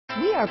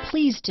We are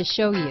pleased to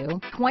show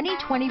you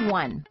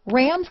 2021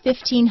 Ram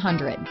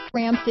 1500.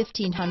 Ram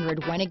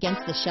 1500 went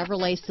against the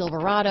Chevrolet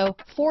Silverado,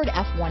 Ford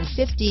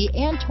F-150,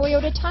 and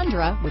Toyota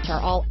Tundra, which are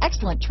all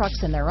excellent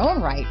trucks in their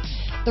own right.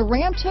 The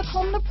Ram took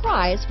home the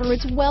prize for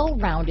its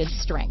well-rounded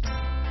strengths.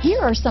 Here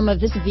are some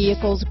of this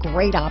vehicle's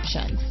great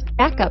options: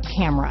 backup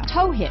camera,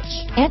 tow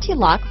hitch,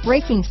 anti-lock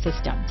braking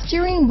system,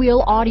 steering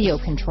wheel audio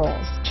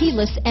controls,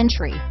 keyless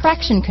entry,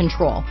 traction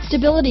control,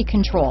 stability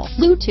control,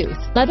 Bluetooth,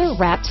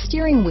 leather-wrapped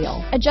steering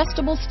wheel,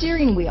 adjustable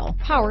steering wheel,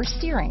 power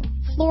steering,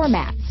 floor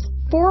mats,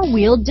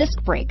 four-wheel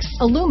disc brakes,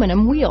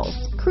 aluminum wheels,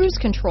 cruise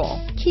control,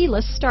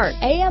 keyless start,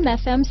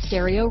 AM/FM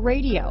stereo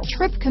radio,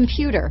 trip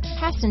computer,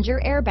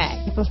 passenger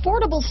airbag. If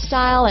affordable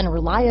style and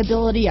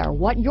reliability are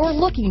what you're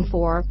looking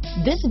for,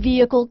 this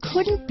vehicle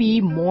couldn't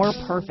be more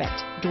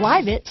perfect.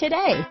 Drive it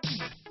today.